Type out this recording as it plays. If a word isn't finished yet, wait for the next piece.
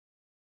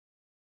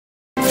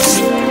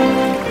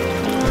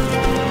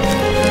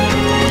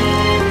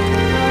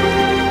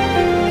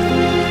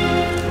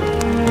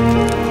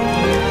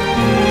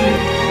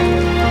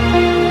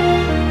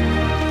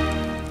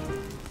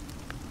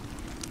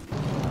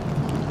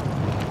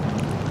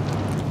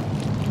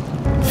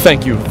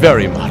Thank you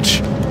very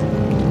much.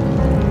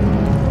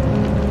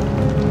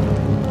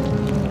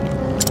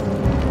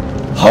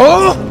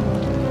 Huh?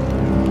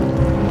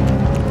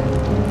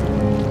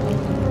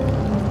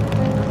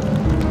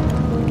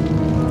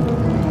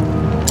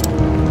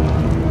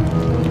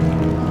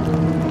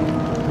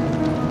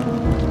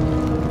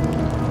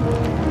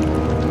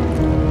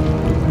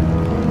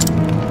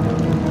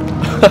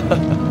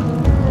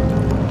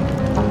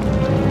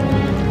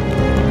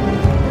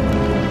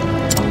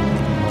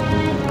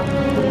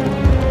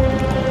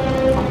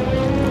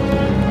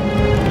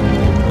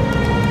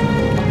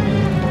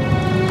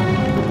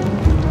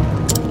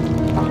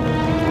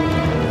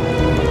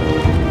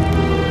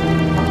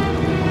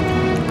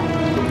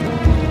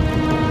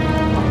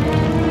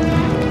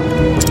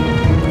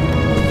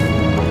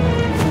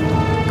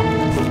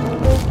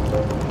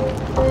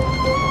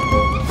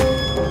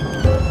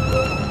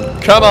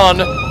 Come on!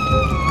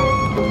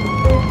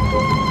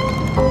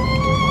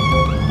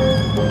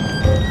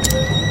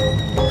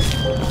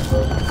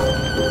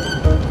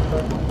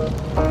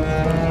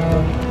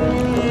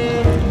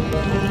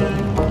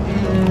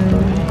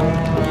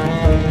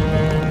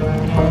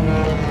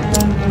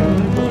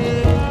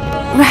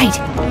 Right.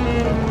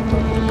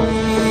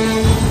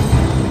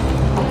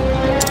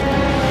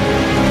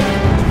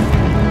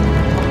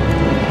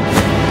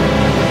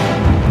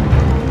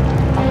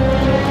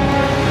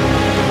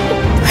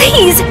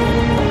 Please!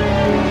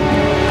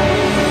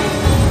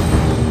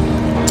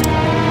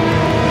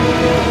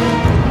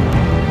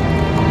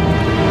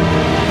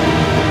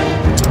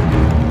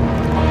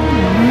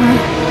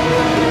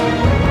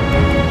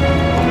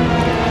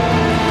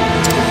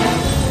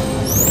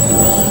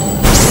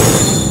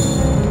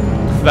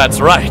 That's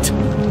right.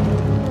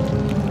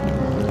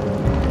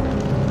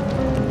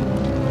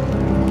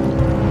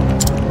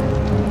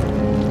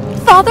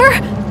 Father?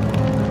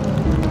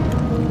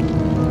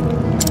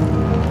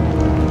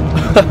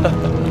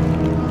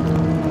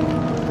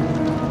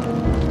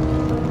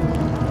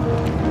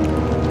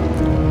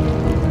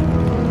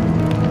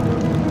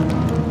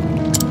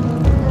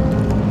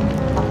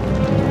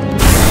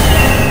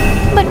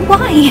 But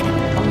why?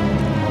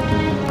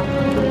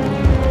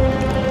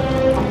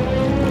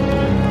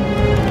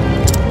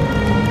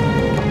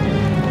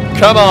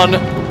 Come on!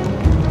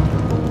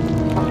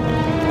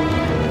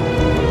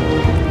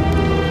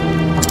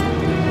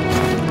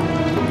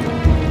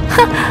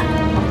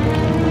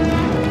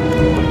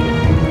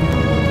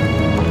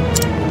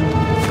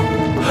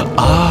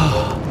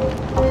 Ah!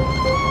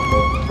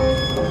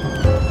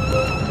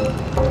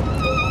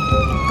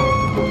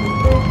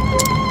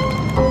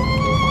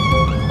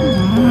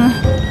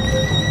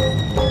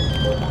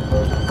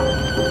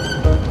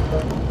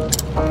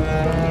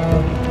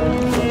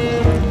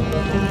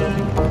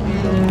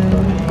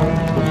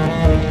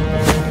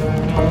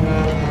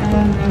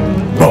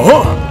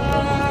 Oh!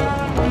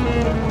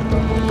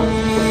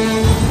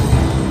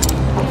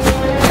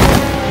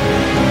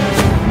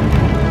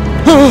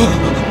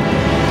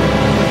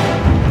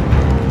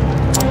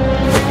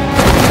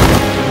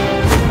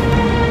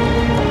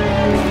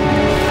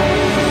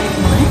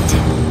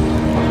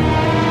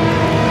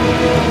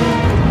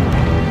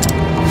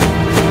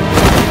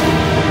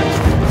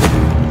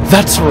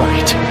 That's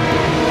right.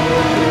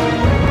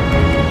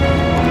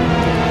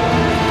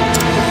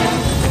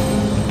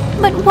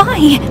 But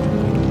why?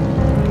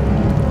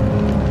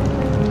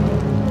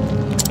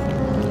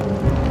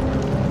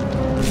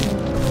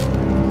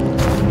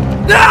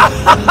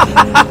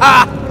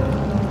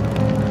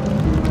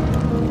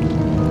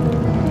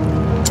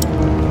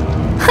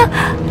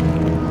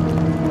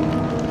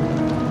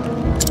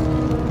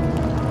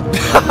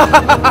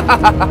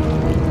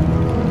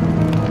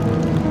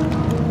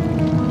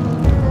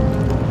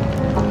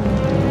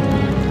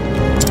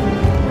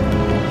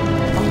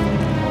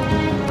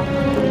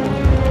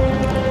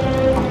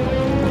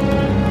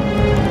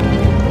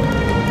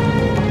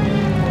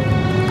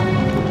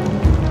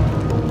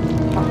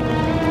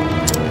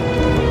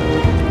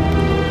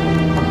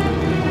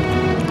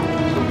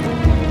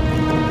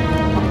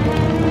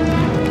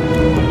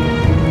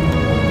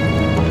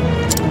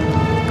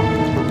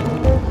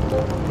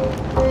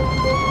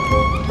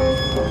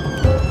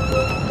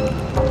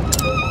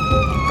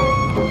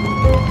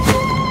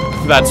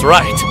 That's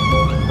right.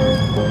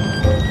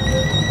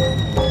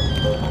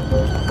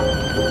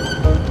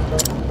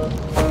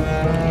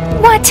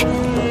 What?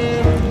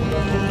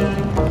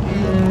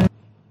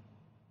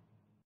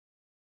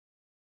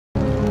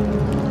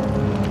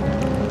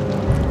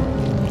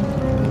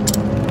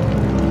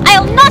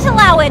 I'll not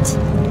allow it!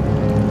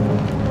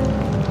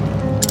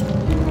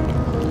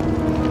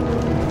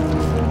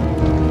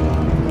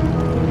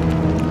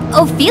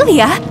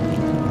 Ophelia?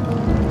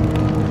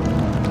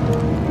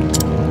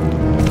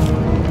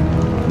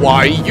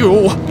 Why,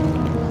 you...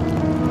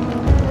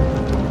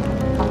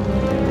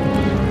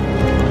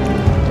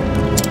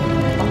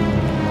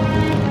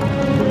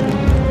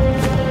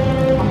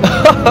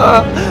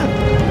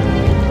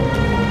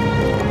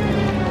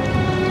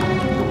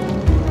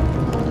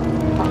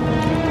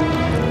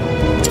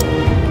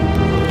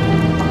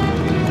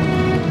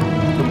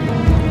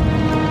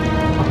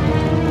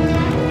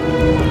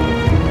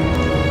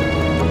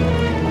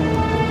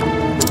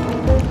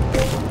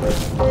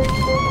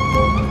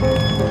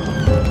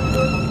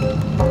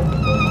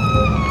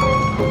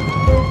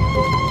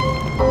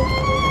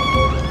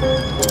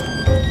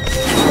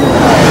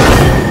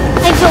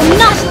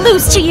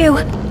 lose to you!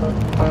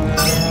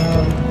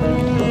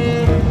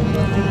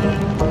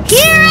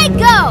 Here I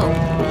go!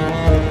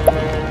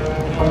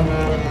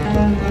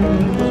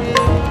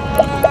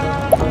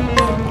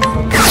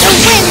 The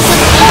winds of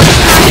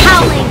fortune are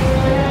howling!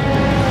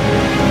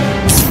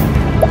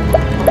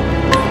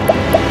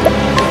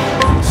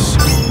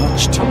 So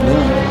much to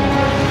learn.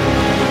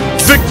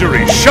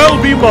 Victory shall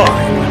be mine!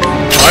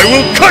 I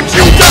will cut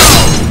you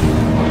down!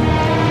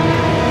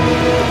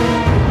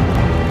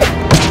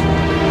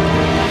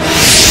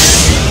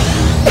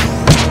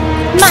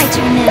 My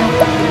turn now.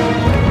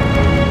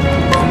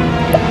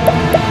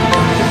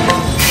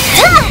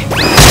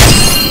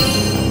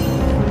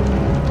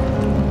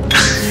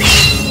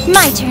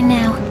 My turn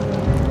now.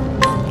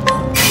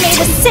 May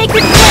the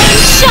sacred flame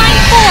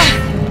shine forth!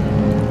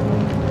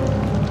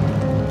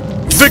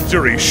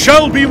 Victory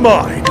shall be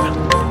mine!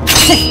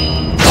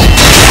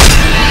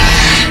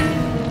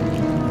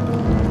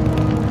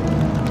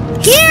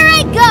 Here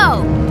I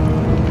go!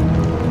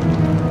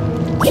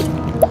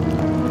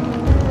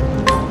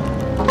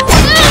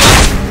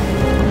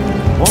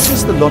 What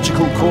is the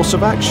logical course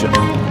of action?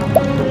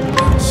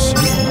 So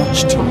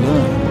much to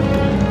learn.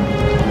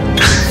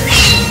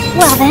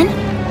 Well then.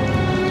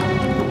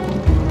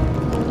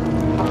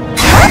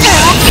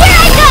 Here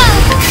I go!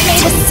 May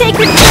the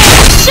sacred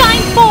flame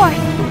shine forth!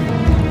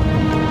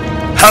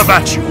 Have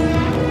at you!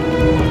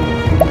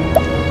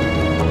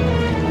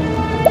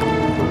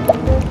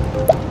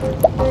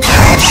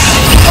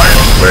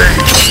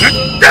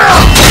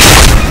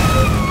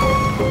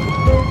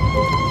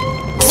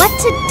 What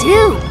to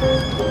do?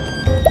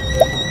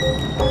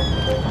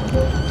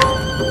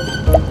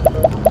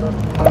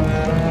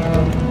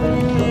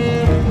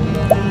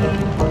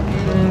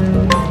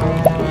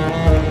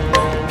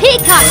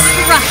 Peacock's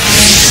thrust!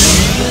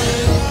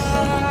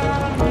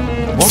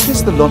 What is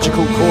the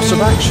logical course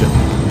of action?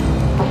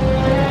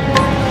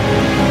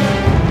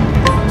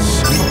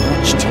 So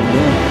much to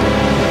learn.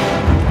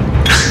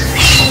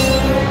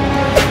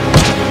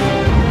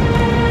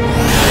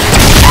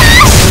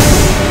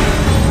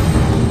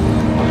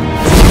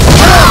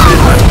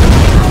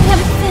 I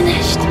am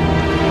finished.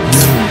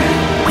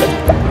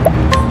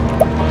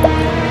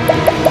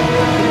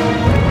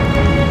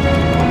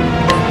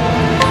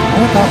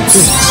 How about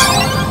this?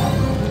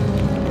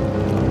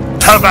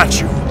 Have at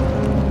you!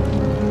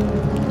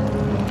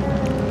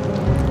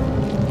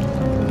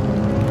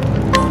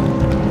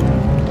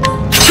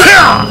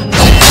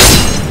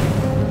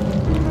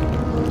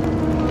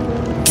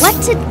 What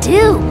to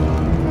do?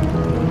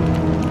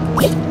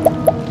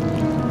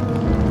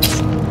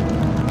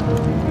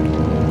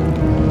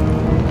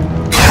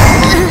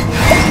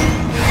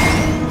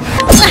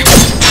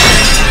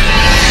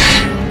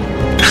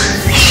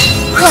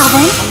 Well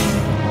then.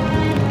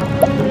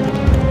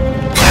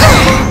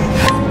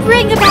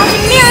 Bring about a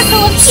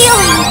miracle of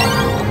healing!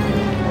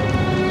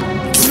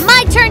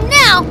 My turn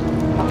now!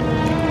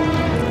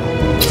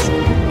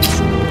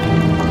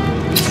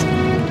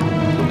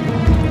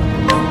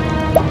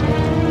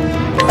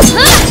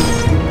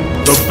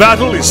 The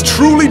battle is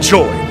truly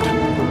joined!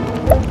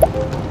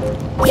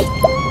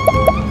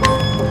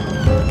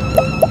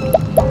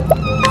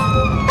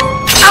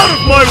 Out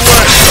of my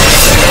way!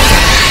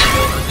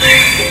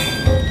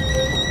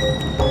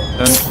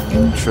 An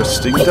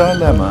interesting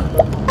dilemma.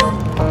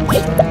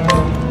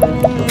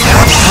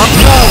 And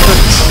now the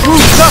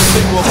true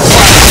nothing will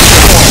fight.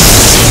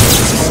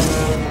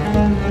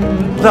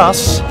 Thus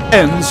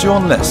ends your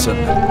lesson.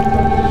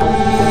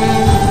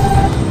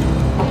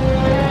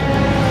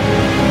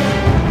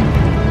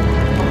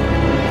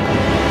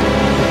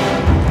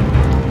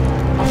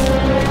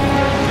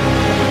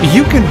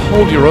 You can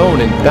hold your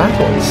own in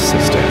battles,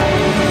 sister.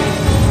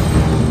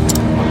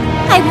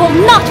 I will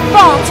not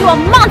fall to a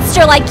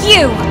monster like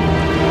you!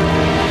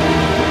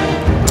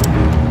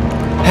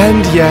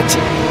 And yet,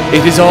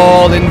 it is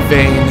all in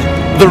vain.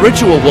 The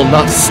ritual will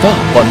not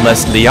stop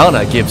unless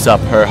Liana gives up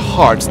her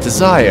heart's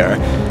desire.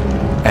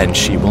 And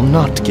she will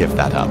not give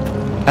that up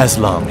as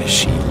long as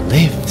she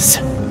lives.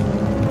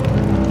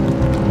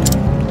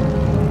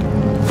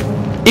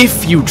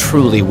 If you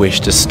truly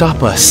wish to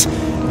stop us,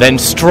 then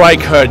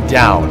strike her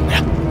down.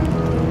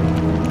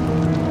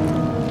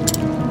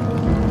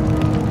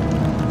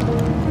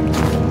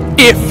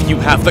 If you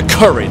have the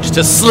courage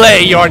to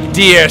slay your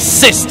dear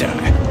sister.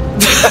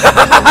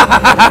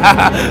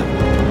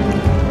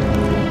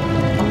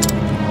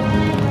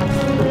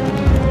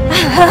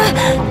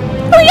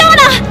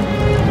 Liana!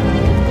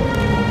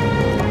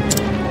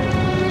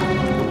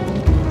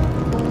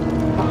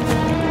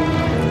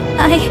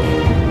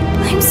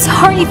 I'm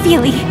sorry,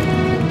 Feely.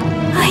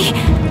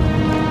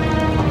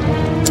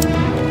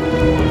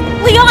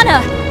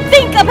 Liana,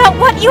 think about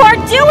what you are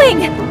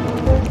doing!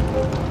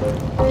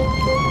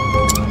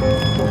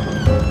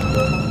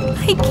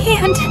 I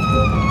can't.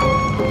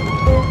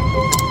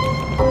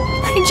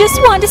 I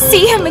just want to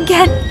see him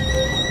again.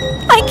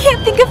 I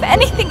can't think of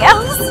anything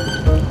else.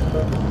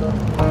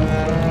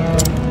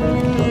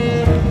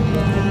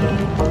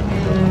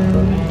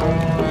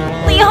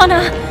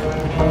 Liana!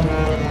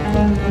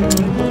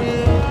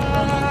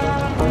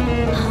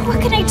 What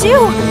can I I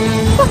do?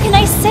 What can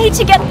I say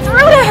to get through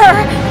to her?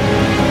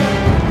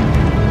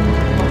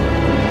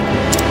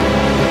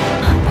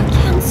 What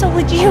counsel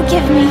would you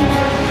give me,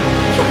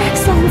 Your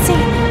Excellency?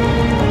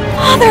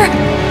 Father!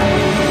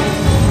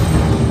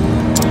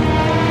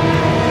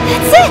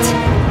 That's it!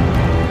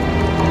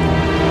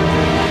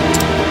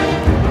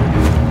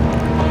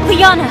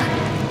 Liana,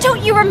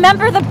 don't you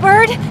remember the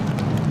bird?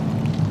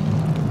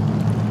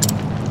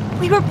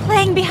 We were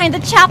playing behind the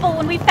chapel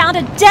when we found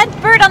a dead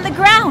bird on the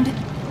ground.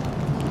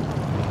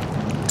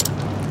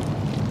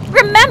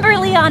 Remember,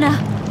 Liana!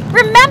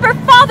 Remember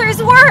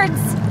Father's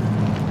words!